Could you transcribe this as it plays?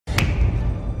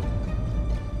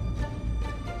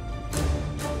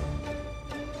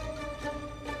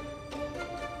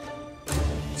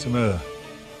Sind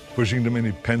pushing too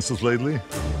many pencils lately?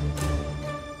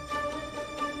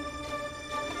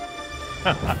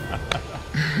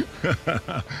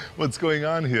 What's going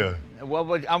on here?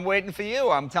 Well, I'm waiting for you.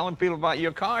 I'm telling people about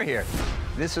your car here.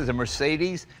 This is a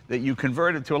Mercedes that you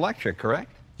converted to electric,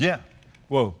 correct? Yeah.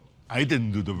 Well, I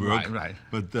didn't do the work, Right.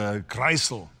 but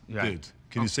Kreisel did.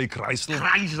 Can you say Kreisel?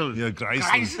 Kreisel. Yeah, Kreisel.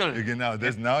 Kreisel. Genau,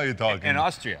 now you're talking. In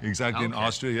Austria. Exactly, in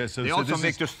Austria, yes. They also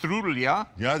make the strudel, yeah?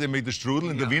 Yeah, they make the strudel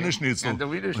and the Wiener Schnitzel. And the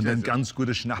Wiener And then Schnitzel. ganz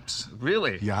guter Schnaps.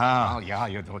 Really? Yeah. Oh, yeah.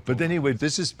 You're But anyway,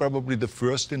 this is probably the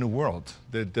first in the world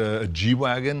that a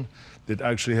G-Wagon that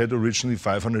actually had originally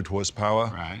 500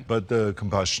 horsepower, Right. but the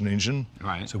combustion engine.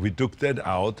 Right. So we took that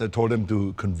out. I told them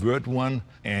to convert one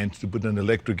and to put an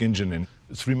electric engine in.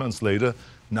 3 months later,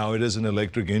 now it is an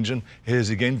electric engine. It has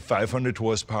again 500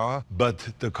 horsepower, but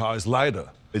the car is lighter.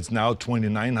 It's now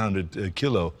 2,900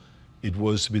 kilo. It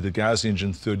was with the gas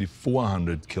engine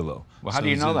 3,400 kilo. Well, how do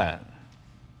you know that?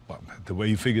 Well, the way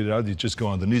you figured it out, you just go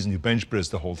on the knees and you bench press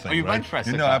the whole thing. Oh, you right? bench press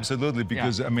You the know, car. absolutely,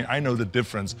 because I mean, I know the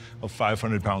difference of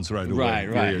 500 pounds right away.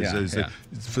 Right,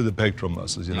 It's for the pectoral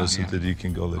muscles, you know, so that you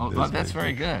can go like this. Well, that's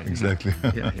very good. Exactly.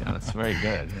 Yeah, that's very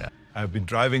good. Yeah. I've been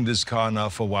driving this car now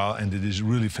for a while, and it is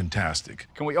really fantastic.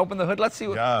 Can we open the hood? Let's see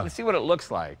what it looks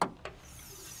like.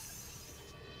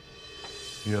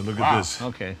 Yeah, look at this.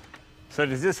 Okay. So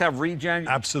does this have regen?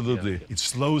 Absolutely. It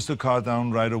slows the car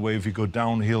down right away if you go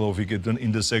downhill or if you get to an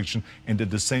intersection, and at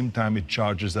the same time, it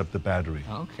charges up the battery.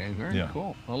 Okay, very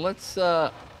cool. Well, let's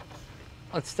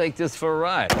take this for a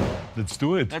ride. Let's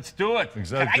do it. Let's do it.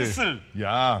 Exactly. Kreisel.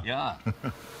 Yeah. Yeah.